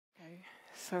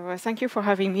So thank you for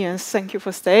having me and thank you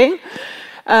for staying.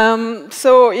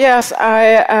 So yes,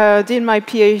 I did my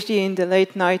PhD in the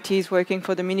late 90s working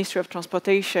for the Ministry of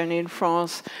Transportation in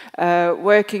France,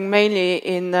 working mainly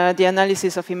in the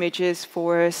analysis of images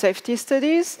for safety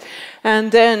studies.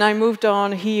 And then I moved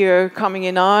on here, coming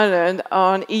in Ireland,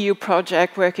 on EU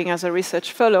project, working as a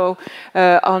research fellow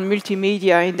on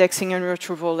multimedia indexing and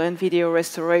retrieval and video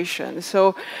restoration.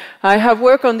 So I have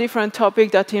worked on different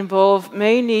topics that involve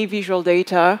mainly visual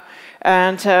data.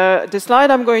 And the slide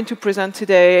I'm going to present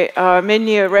today are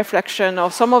mainly a reflection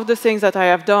of some of the things that I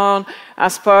have done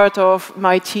as part of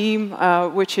my team,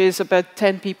 which is about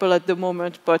 10 people at the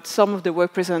moment, but some of the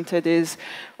work presented is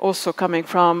also coming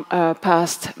from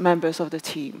past members of the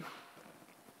team.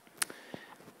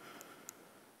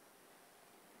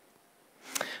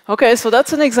 Okay, so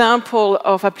that's an example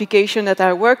of application that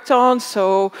I worked on.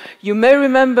 So you may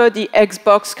remember the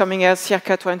Xbox coming out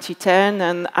circa 2010,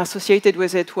 and associated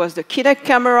with it was the Kinect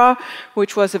camera,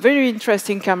 which was a very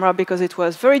interesting camera because it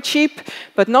was very cheap,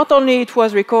 but not only it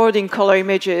was recording color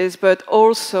images, but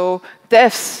also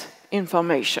depth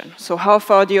information. So how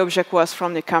far the object was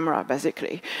from the camera,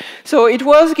 basically. So it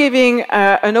was giving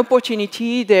an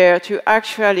opportunity there to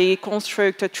actually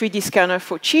construct a 3D scanner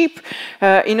for cheap.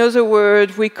 In other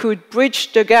words, we could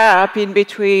bridge the gap in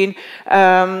between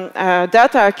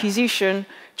data acquisition,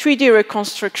 3D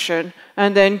reconstruction,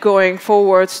 and then going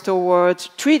forwards towards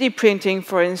 3D printing,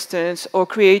 for instance, or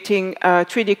creating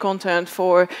 3D content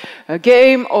for a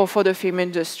game or for the film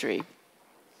industry.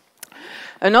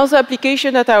 Another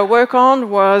application that I work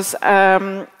on was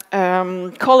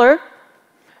color,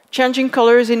 changing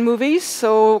colors in movies.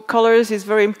 So colors is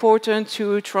very important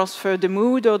to transfer the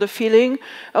mood or the feeling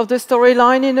of the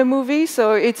storyline in a movie.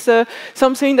 So it's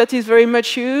something that is very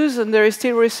much used, and there is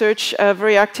still research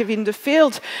very active in the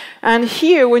field. And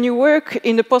here, when you work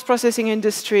in the post-processing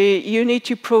industry, you need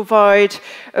to provide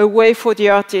a way for the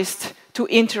artist to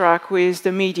interact with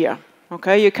the media.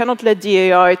 Okay, you cannot let the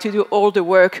AI to do all the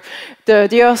work.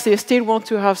 The artists still want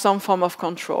to have some form of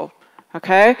control.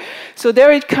 Okay, so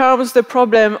there it comes. The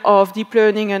problem of deep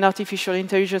learning and artificial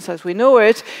intelligence, as we know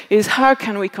it, is how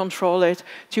can we control it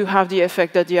to have the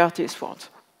effect that the artists want.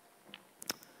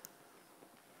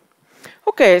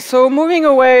 Okay, so moving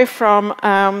away from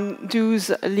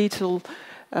those little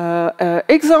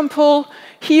example,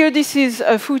 here this is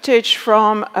a footage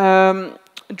from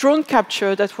drone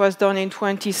capture that was done in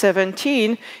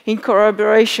 2017 in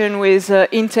collaboration with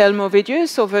Intel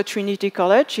Movidius over Trinity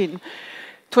College in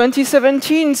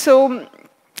 2017. So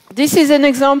this is an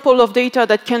example of data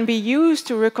that can be used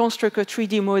to reconstruct a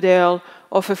 3D model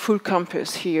of a full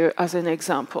campus here as an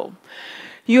example.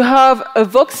 You have a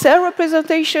voxel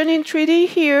representation in 3D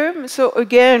here. So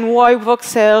again, why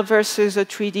voxel versus a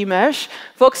 3D mesh?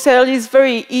 Voxel is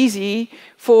very easy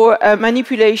for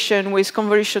manipulation with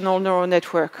convolutional neural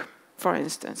network, for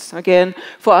instance. Again,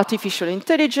 for artificial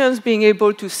intelligence, being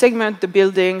able to segment the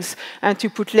buildings and to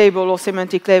put label or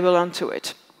semantic label onto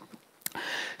it.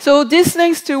 So this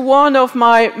links to one of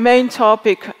my main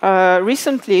topics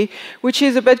recently, which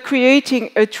is about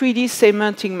creating a 3D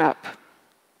semantic map.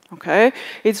 Okay?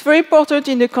 It's very important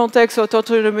in the context of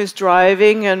autonomous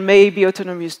driving and maybe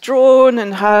autonomous drone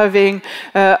and having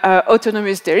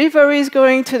autonomous deliveries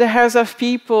going to the house of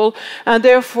people, and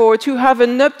therefore to have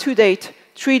an up-to-date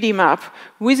 3D map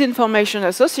with information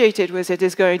associated with it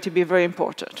is going to be very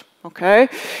important. Okay?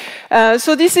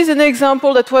 So this is an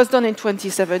example that was done in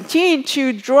 2017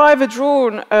 to drive a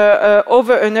drone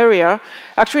over an area.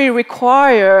 Actually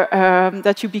require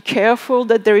that you be careful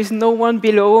that there is no one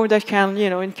below that can,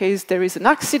 in case there is an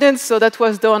accident. So that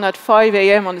was done at 5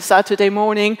 a.m. on a Saturday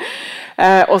morning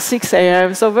or 6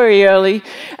 a.m., so very early.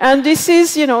 And this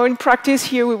is, in practice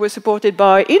here we were supported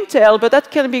by Intel, but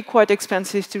that can be quite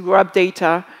expensive to grab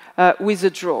data with a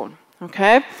drone.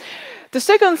 Okay? The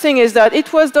second thing is that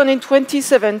it was done in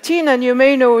 2017, and you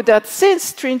may know that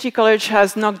since Trinity College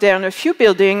has knocked down a few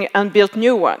buildings and built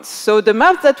new ones. So the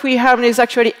map that we have is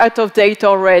actually out of date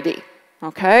already.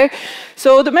 Okay?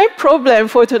 So the main problem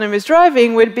for autonomous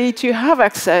driving will be to have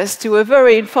access to a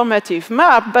very informative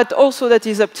map, but also that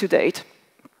is up to date.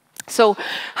 So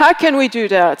how can we do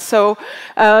that? So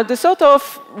the sort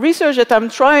of research that I'm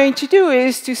trying to do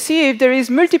is to see if there is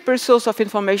multiple sources of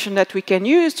information that we can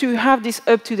use to have this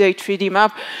up-to-date 3D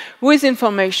map with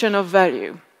information of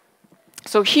value.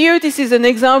 So here, this is an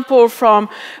example from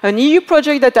an EU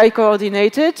project that I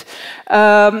coordinated.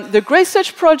 The Grey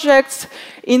Search project.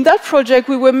 In that project,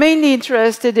 we were mainly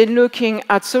interested in looking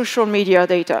at social media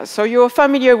data. So you're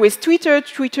familiar with Twitter.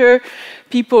 Twitter,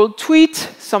 people tweet,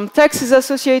 some text is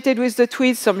associated with the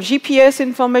tweet, some GPS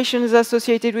information is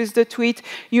associated with the tweet.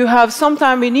 You have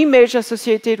sometimes an image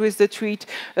associated with the tweet,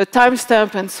 a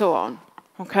timestamp, and so on.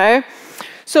 Okay?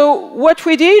 So what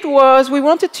we did was we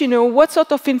wanted to know what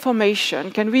sort of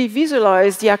information can we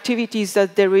visualize the activities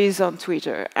that there is on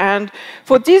Twitter. And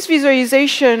for this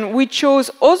visualization, we chose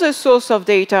other source of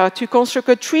data to construct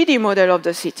a 3D model of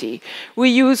the city. We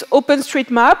use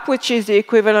OpenStreetMap, which is the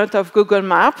equivalent of Google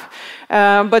Map,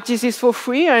 but this is for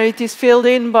free, and it is filled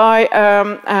in by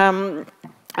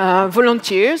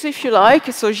volunteers, if you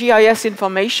like, so GIS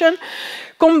information,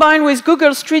 combined with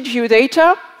Google Street View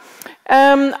data.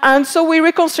 And so we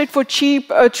reconstruct for cheap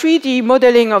 3D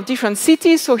modeling of different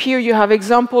cities. So here you have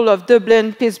example of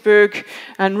Dublin, Pittsburgh,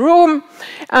 and Rome.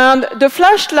 And the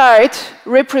flashlight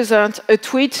represents a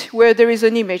tweet where there is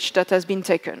an image that has been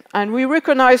taken. And we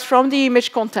recognize from the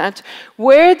image content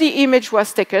where the image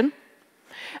was taken.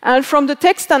 And from the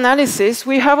text analysis,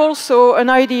 we have also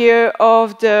an idea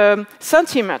of the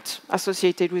sentiment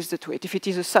associated with the tweet, if it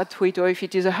is a sad tweet or if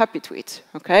it is a happy tweet,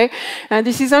 okay? And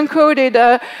this is encoded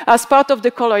as part of the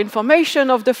color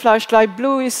information of the flashlight.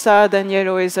 Blue is sad and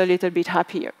yellow is a little bit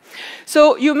happier.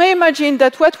 So you may imagine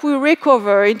that what we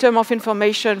recover in terms of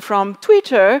information from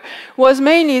Twitter was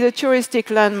mainly the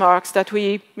touristic landmarks that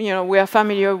we are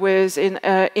familiar with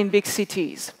in big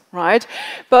cities. Right?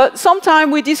 But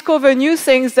sometimes we discover new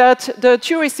things that the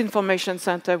Tourist Information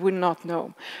Center would not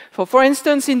know. For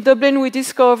instance, in Dublin, we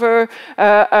discover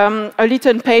a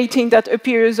little painting that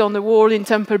appears on the wall in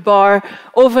Temple Bar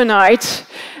overnight,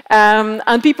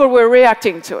 and people were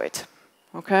reacting to it.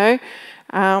 Okay?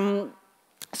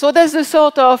 So that's the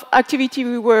sort of activity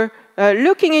we were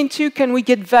looking into. Can we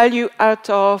get value out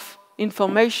of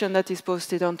information that is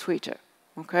posted on Twitter?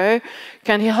 Okay,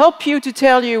 can he help you to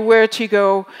tell you where to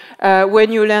go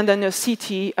when you land in a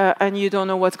city and you don't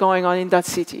know what's going on in that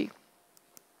city?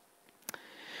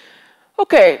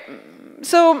 Okay,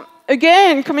 so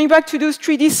again, coming back to those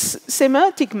 3D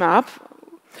semantic map,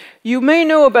 you may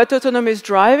know about autonomous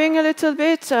driving a little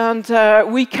bit, and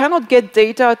we cannot get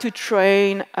data to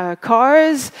train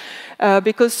cars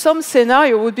because some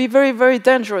scenario would be very, very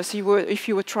dangerous if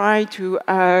you were trying to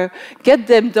get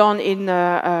them done in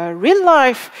real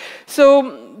life.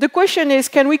 So the question is,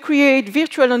 can we create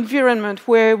virtual environment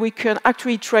where we can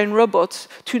actually train robots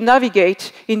to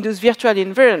navigate in those virtual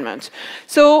environments?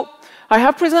 So I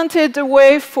have presented a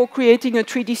way for creating a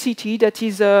 3D city that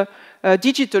is a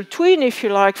digital twin, if you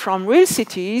like, from real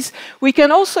cities. We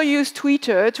can also use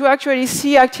Twitter to actually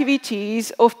see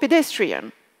activities of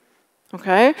pedestrians.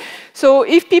 Okay? So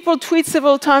if people tweet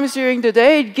several times during the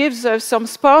day, it gives us some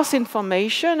sparse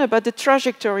information about the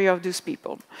trajectory of those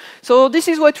people. So this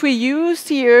is what we used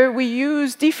here. We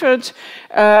use different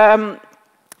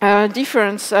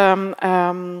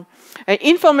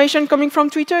information coming from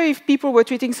Twitter. If people were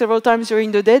tweeting several times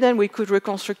during the day, then we could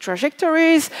reconstruct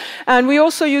trajectories. And we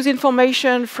also use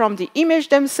information from the image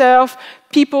themselves,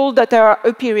 people that are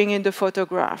appearing in the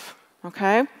photograph.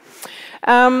 Okay?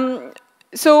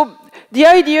 So the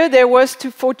idea there was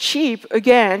to, for cheap,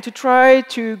 again, to try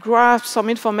to grasp some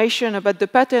information about the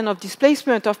pattern of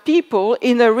displacement of people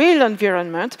in a real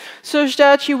environment, such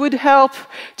that you would help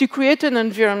to create an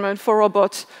environment for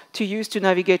robots to use to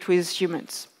navigate with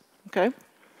humans. Okay?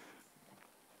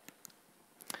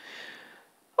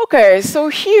 Okay, so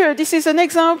here, this is an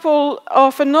example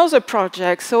of another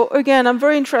project. So again, I'm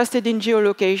very interested in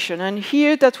geolocation. And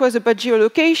here, that was about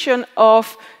geolocation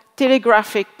of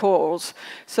telegraphic poles.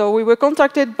 So we were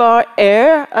contacted by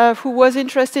AIR, who was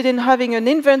interested in having an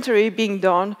inventory being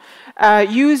done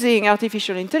using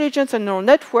artificial intelligence and neural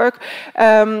network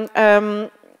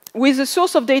with a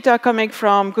source of data coming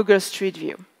from Google Street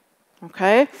View.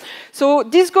 Okay? So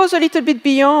this goes a little bit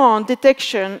beyond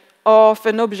detection of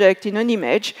an object in an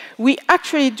image. We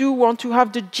actually do want to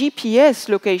have the GPS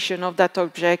location of that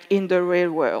object in the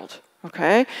real world.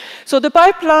 Okay? So the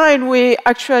pipeline we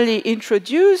actually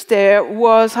introduced there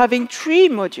was having 3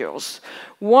 modules.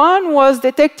 One was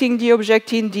detecting the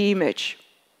object in the image,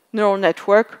 neural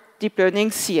network, deep learning,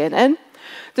 CNN.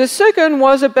 The second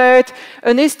was about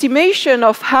an estimation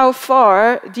of how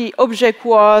far the object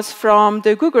was from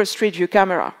the Google Street View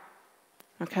camera.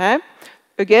 Okay?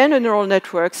 Again, a neural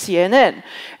network, CNN.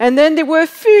 And then there were a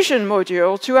fusion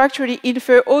module to actually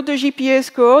infer all the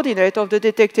GPS coordinates of the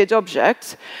detected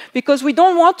objects, because we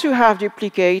don't want to have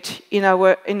duplicate in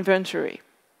our inventory.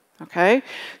 Okay,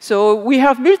 so we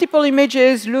have multiple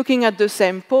images looking at the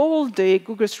same pole. The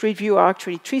Google Street View are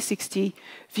actually 360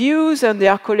 views, and they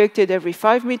are collected every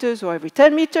 5 meters or every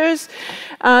 10 meters.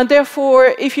 And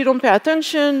therefore, if you don't pay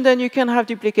attention, then you can have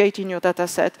duplicate in your data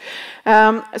set.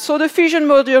 So the fusion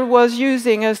module was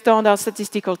using a standard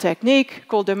statistical technique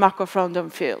called the Markov random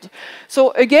field.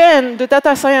 So again, the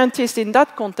data scientist in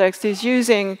that context is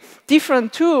using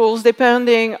different tools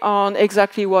depending on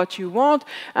exactly what you want,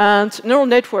 and neural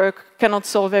network cannot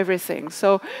solve everything.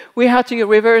 So we had to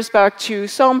reverse back to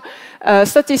some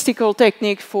statistical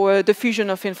technique for the fusion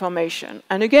of information.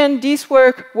 And again, this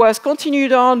work was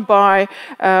continued on by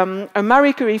a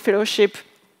Marie Curie fellowship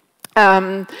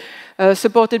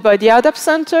supported by the ADAPT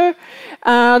Center,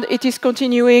 and it is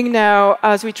continuing now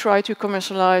as we try to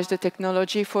commercialize the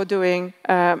technology for doing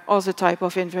other type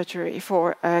of inventory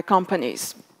for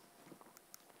companies.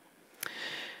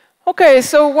 Okay,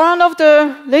 so one of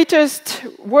the latest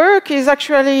work is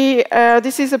actually,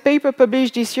 this is a paper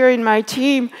published this year in my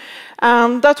team,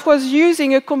 that was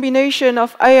using a combination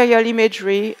of IIL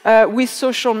imagery with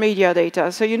social media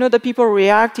data. So you know that people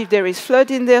react if there is flood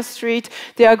in their street,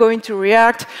 they are going to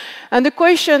react. And the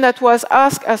question that was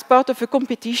asked as part of a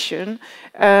competition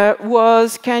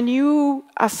was, can you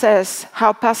assess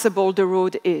how passable the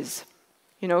road is?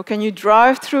 You know, can you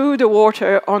drive through the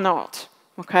water or not?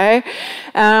 Okay,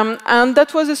 and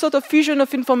that was a sort of fusion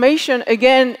of information.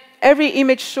 Again, every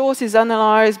image source is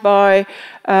analyzed by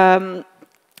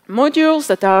modules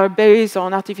that are based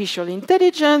on artificial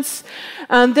intelligence,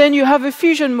 and then you have a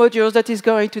fusion module that is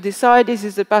going to decide this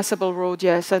is a passable road,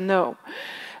 yes and no.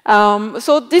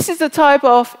 So this is the type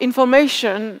of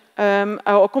information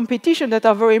or competition that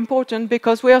are very important,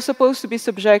 because we are supposed to be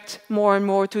subject more and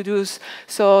more to those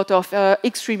sort of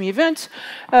extreme events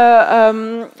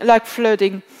like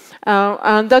flooding,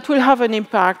 and that will have an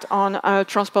impact on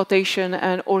transportation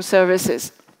and all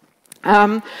services.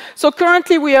 So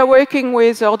currently we are working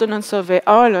with Ordnance Survey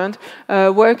Ireland,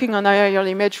 working on IIL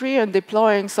imagery and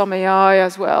deploying some AI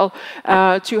as well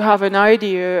to have an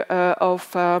idea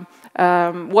of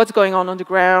what's going on the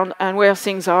ground and where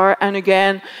things are. And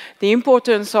again, the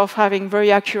importance of having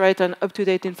very accurate and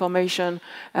up-to-date information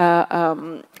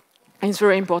is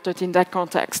very important in that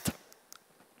context.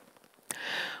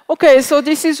 Okay, so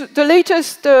this is the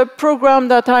latest program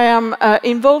that I am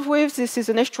involved with. This is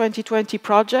an H2020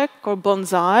 project called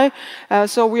Bonsai.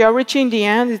 So we are reaching the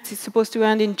end. It's supposed to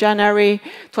end in January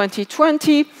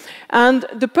 2020. And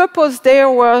the purpose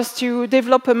there was to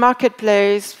develop a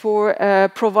marketplace for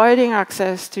providing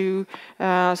access to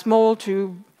small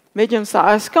to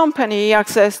medium-sized company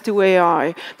access to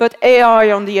AI, but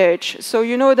AI on the edge. So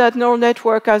you know that neural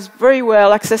network is very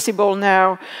well accessible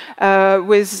now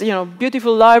with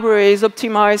beautiful libraries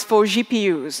optimized for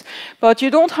GPUs. But you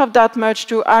don't have that much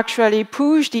to actually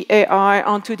push the AI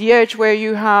onto the edge, where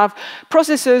you have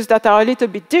processors that are a little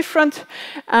bit different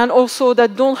and also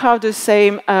that don't have the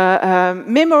same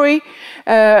memory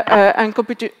and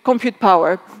compute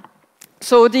power.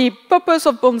 So the purpose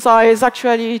of Bonsai is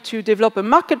actually to develop a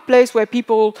marketplace where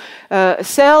people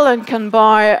sell and can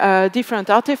buy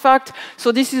different artifacts.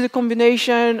 So this is a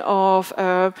combination of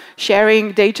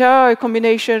sharing data, a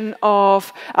combination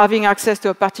of having access to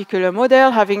a particular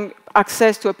model, having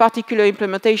access to a particular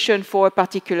implementation for a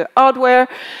particular hardware,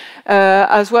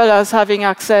 as well as having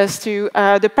access to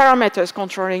the parameters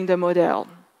controlling the model.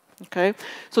 Okay?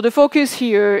 So the focus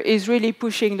here is really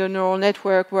pushing the neural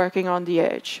network working on the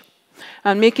edge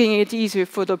and making it easier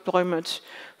for deployment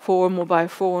for a mobile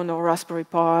phone or Raspberry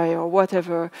Pi or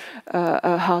whatever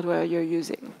hardware you're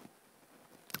using.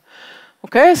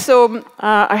 Okay, so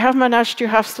I have managed to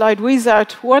have slides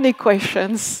without one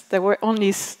equations. There were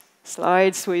only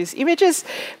slides with images,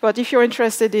 but if you're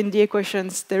interested in the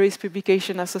equations, there is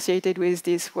publication associated with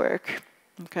this work.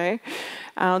 Okay,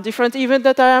 different event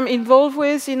that I am involved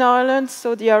with in Ireland.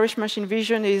 So the Irish Machine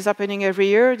Vision is happening every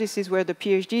year. This is where the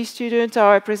PhD students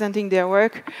are presenting their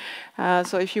work.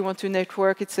 So if you want to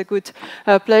network, it's a good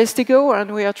place to go.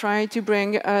 And we are trying to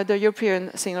bring the European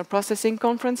Signal Processing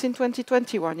Conference in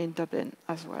 2021 in Dublin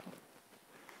as well.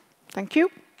 Thank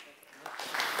you.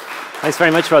 Thanks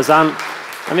very much, Rozenn.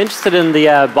 I'm interested in the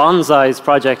Bonsai's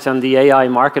project and the AI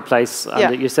marketplace.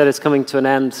 And you said it's coming to an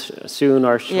end soon.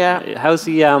 Or how's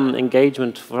the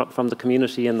engagement from the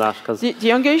community in that?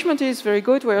 The engagement is very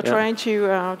good. We're trying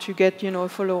to get a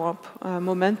follow-up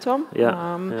momentum.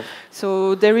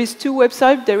 So there is two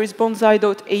websites. There is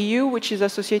bonsai.eu, which is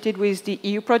associated with the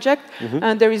EU project,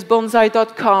 and there is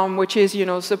bonsai.com, which is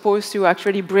supposed to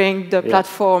actually bring the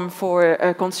platform for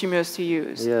consumers to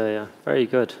use. Very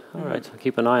good. All right, I'll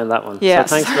keep an eye on that one. Yes.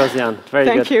 So thanks, Rozenn. Very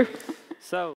good. Thank you. So.